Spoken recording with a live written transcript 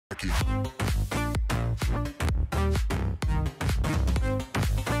second.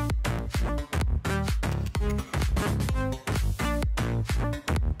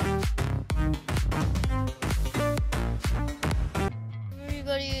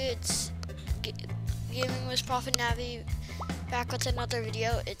 Everybody, it's Gaming with Prof and Navi back with another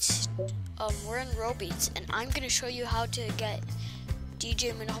video. We're in Robeats, and I'm gonna show you how to get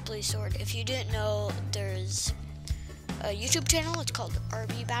DJ Monopoly Sword. If you didn't know, there's a YouTube channel. It's called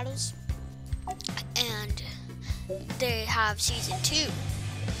RB Battles, and they have season 2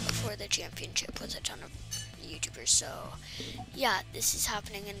 for the championship with a ton of YouTubers. So yeah, this is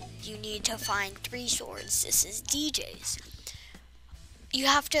happening, and you need to find 3 swords. This is DJs. You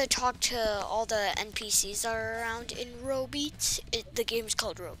have to talk to all the NPCs that are around in Robeats. The game's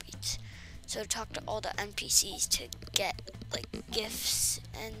called Robeats. So talk to all the NPCs to get like gifts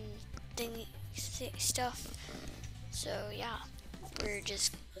and stuff. So yeah, we're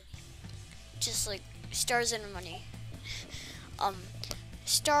just like stars and money.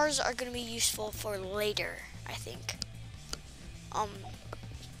 Stars are gonna be useful for later, I think.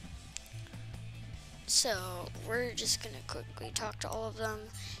 So we're just gonna quickly talk to all of them.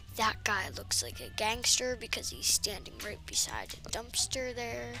 That guy looks like a gangster because he's standing right beside a dumpster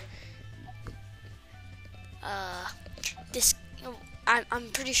there. I'm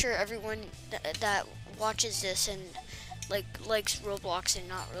pretty sure everyone that watches this and likes Roblox and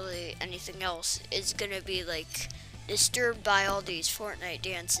not really anything else is gonna be like disturbed by all these Fortnite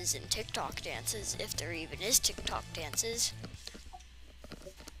dances and TikTok dances, if there even is TikTok dances.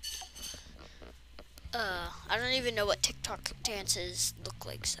 I don't even know what TikTok dances look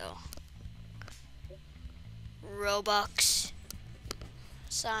like, so. Roblox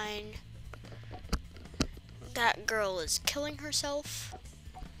sign. That girl is killing herself.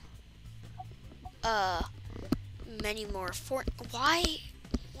 Many more why?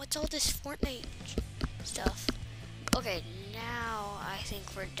 What's all this Fortnite stuff? Okay, now I think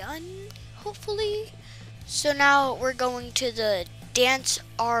we're done, hopefully. So now we're going to the Dance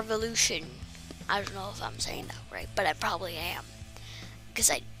R-volution. I don't know if I'm saying that right, but I probably am, because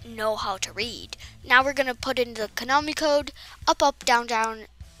I know how to read. Now we're gonna put in the Konami code: up, up, down, down,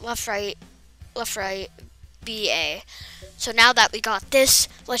 left, right, BA. So now that we got this,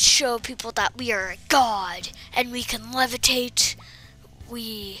 let's show people that we are a god and we can levitate.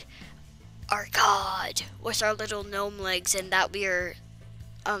 We are god with our little gnome legs, and that we are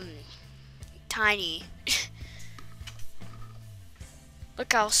tiny.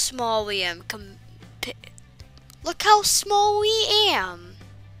 Look how small we am. Look how small we am.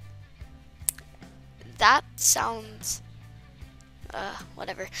 That sounds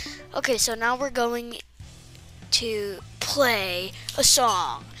whatever. Okay, so now we're going to play a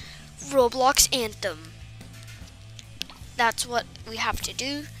song, Roblox Anthem. That's what we have to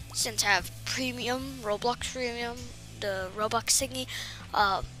do since I have premium, Roblox premium, the Roblox thingy.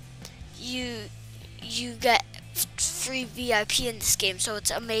 You get free VIP in this game, so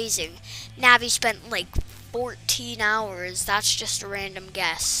it's amazing. Navi spent like 14 hours. That's just a random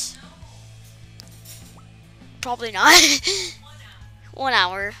guess. Probably not. 1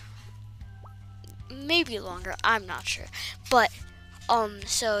 hour. Maybe longer, I'm not sure. But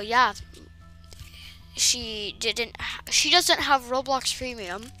so yeah, she doesn't have Roblox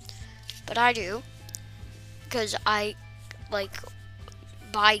Premium, but I do, because I like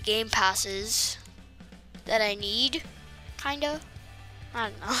buy game passes that I need, kinda.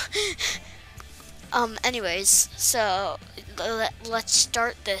 I don't know. Anyways, so let's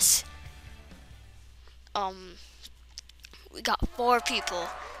start this. We got 4 people.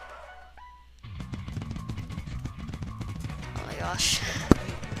 Oh my gosh.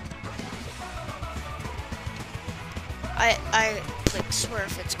 I like swear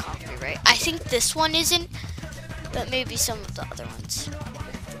if it's copyright. I think this one isn't, but maybe some of the other ones.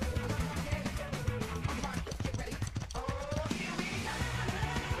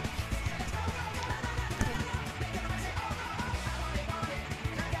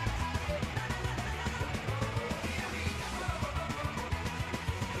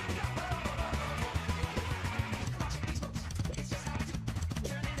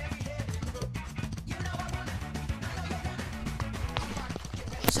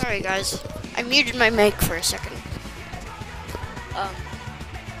 Sorry guys, I muted my mic for a second.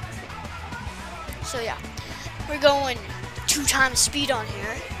 So yeah, we're going 2 times speed on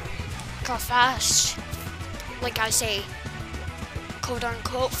here. Look how fast. Like I say, quote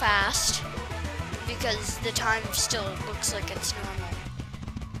unquote fast, because the time still looks like it's normal.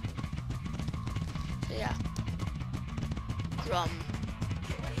 So yeah. Drum.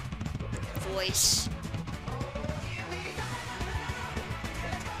 Voice.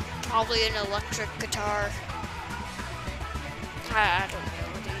 Probably an electric guitar. I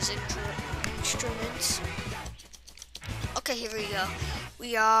don't know these instruments. Okay, here we go.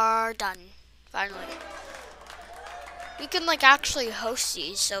 We are done. Finally. We can like actually host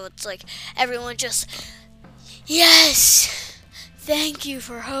these, so it's like everyone just, yes! Thank you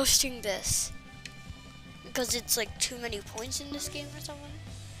for hosting this. Because it's like too many points in this game or something.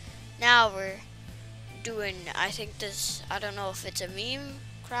 Now we're doing, I think this, I don't know if it's a meme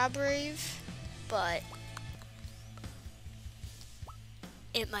crab rave, but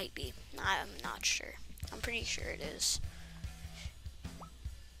it might be. I'm not sure. I'm pretty sure it is.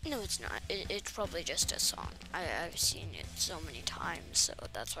 No, it's not. It's probably just a song. I've seen it so many times, so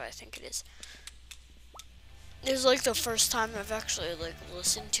that's why I think it is. This is like the first time I've actually like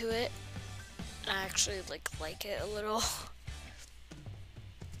listened to it. I actually like it a little.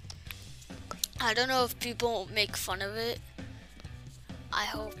 I don't know if people make fun of it. I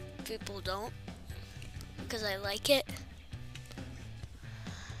hope people don't, because I like it.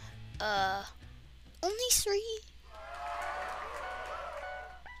 Only 3?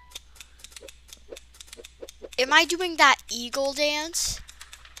 Am I doing that eagle dance?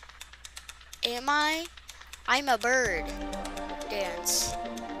 Am I? I'm a bird dance.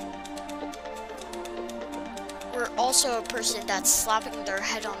 We're also a person that's slapping their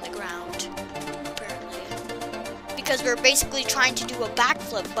head on the ground, apparently. Because we're basically trying to do a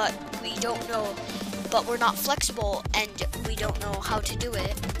backflip, but we don't know, but we're not flexible, and we don't know how to do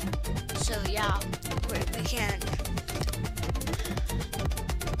it. So yeah, we can.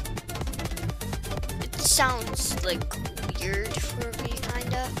 It sounds like weird for me,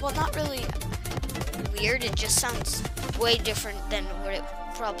 kinda. Well, not really weird, it just sounds way different than what it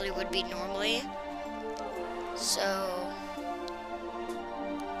probably would be normally. So,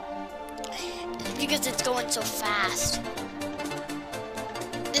 because it's going so fast.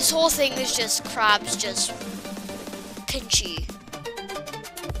 This whole thing is just crabs just pinchy.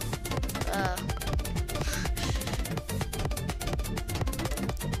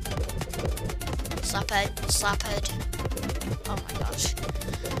 Slap head. Oh my gosh.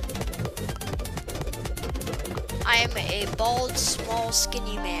 I am a bald, small,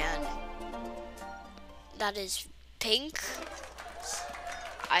 skinny man. That is pink.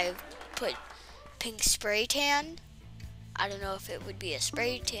 I put pink spray tan. I don't know if it would be a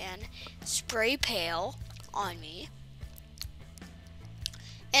spray tan, spray pale on me.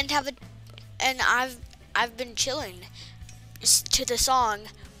 And I've been chilling to the song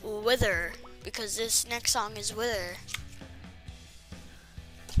Wither, because this next song is Wither.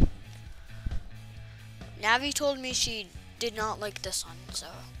 Navi told me she did not like this one, so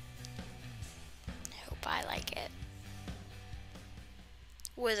I hope I like it.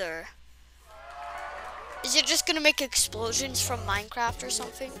 Wither. Is it just gonna make explosions from Minecraft or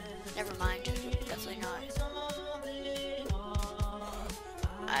something? Never mind. Definitely not.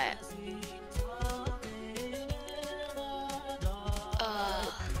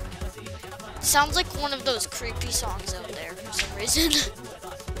 Sounds like one of those creepy songs out there for some reason.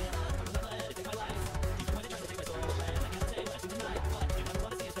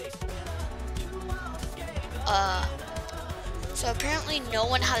 So apparently no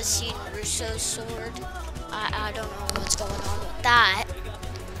one has seen Russo's sword. I don't know what's going on with that.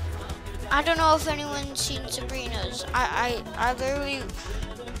 I don't know if anyone's seen Sabrina's. I literally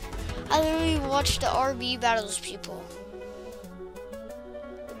watched the RB battles people.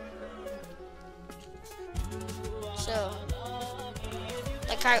 So,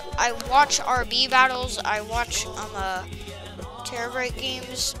 like I watch RB battles. I watch Terrorbright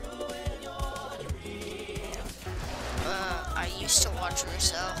games. I used to watch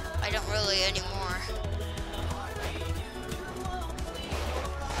Russo. I don't really anymore.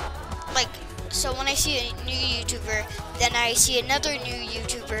 Like, so when I see a new YouTuber, then I see another new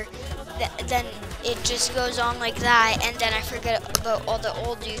YouTuber, then it just goes on like that, and then I forget about all the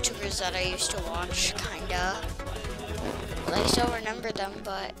old YouTubers that I used to watch, kinda. Well, I still remember them,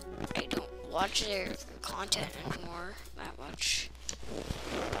 but I don't watch their content anymore that much.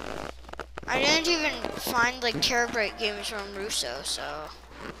 I didn't even find like Terrorbright games from Russo, so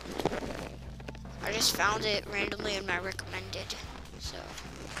I just found it randomly in my recommended. So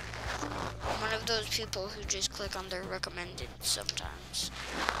I'm one of those people who just click on their recommended sometimes.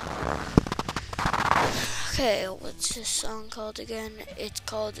 Okay, what's this song called again? It's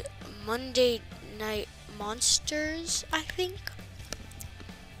called Monday Night Monsters, I think.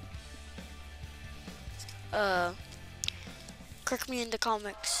 Correct me in the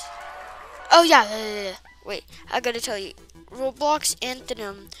comics. Oh yeah. Wait, I gotta tell you, Roblox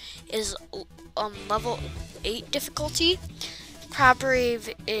Anthem is level 8 difficulty. Crab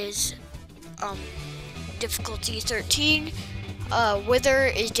Rave is difficulty 13. Wither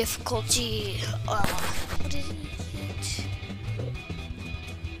is difficulty what is it?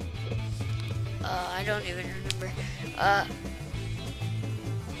 I don't even remember.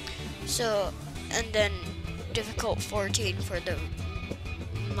 So, and then difficult 14 for the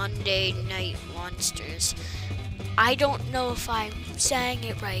Monday Night Monsters. I don't know if I'm saying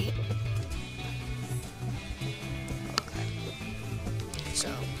it right. Okay. So,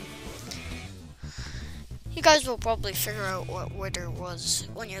 you guys will probably figure out what Wither was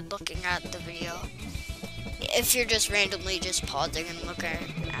when you're looking at the video. If you're just randomly just pausing and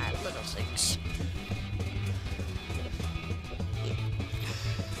looking at little things.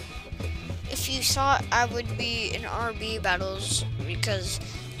 If you thought I would be in RB battles because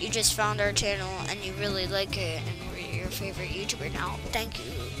you just found our channel and you really like it and we're your favorite YouTuber now, thank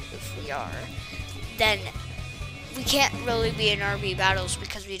you if we are, then we can't really be in RB battles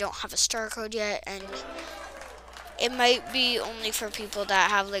because we don't have a star code yet, and it might be only for people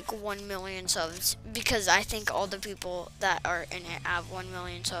that have like 1 million subs, because I think all the people that are in it have 1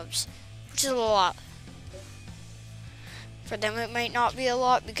 million subs, which is a lot. For them it might not be a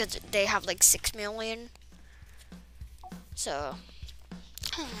lot because they have like 6 million. So,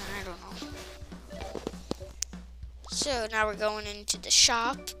 I don't know. So now we're going into the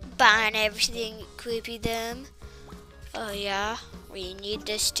shop, buying everything creepy them. Oh yeah, we need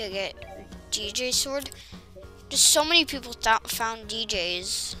this to get DJ sword. Just so many people found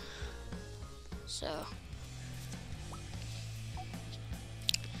DJs. So,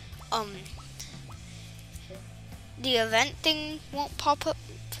 the event thing won't pop up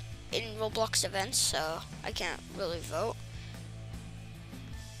in Roblox events, so I can't really vote.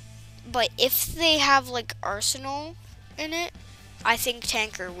 But if they have like Arsenal in it, I think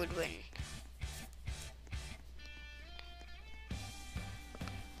Tanker would win.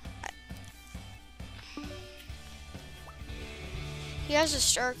 He has a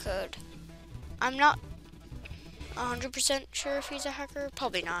star code. I'm not 100% sure if he's a hacker.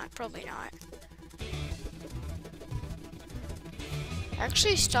 Probably not. Probably not. I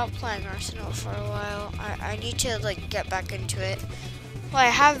actually stopped playing Arsenal for a while. I need to like get back into it. Well, I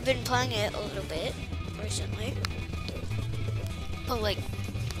have been playing it a little bit recently, but like,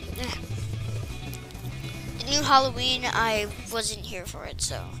 the new Halloween, I wasn't here for it,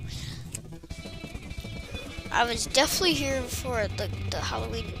 so I was definitely here for the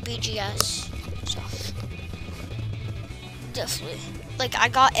Halloween BGS stuff. Definitely. Like, I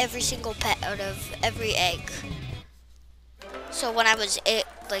got every single pet out of every egg. So when I was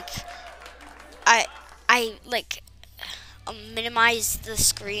I minimized the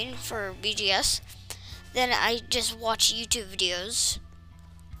screen for BGS. Then I just watch YouTube videos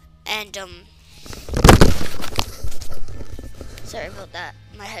and sorry about that.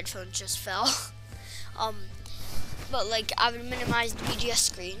 My headphones just fell. But like I would minimize the BGS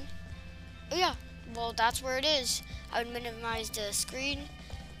screen. Oh yeah, well that's where it is. I would minimize the screen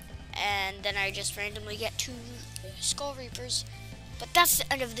and then I just randomly get 2 Skull Reapers. But that's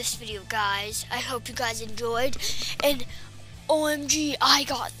the end of this video, guys. I hope you guys enjoyed. And OMG, I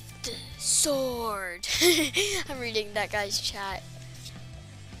got the sword. I'm reading that guy's chat.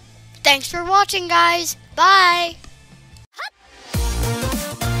 Thanks for watching, guys. Bye.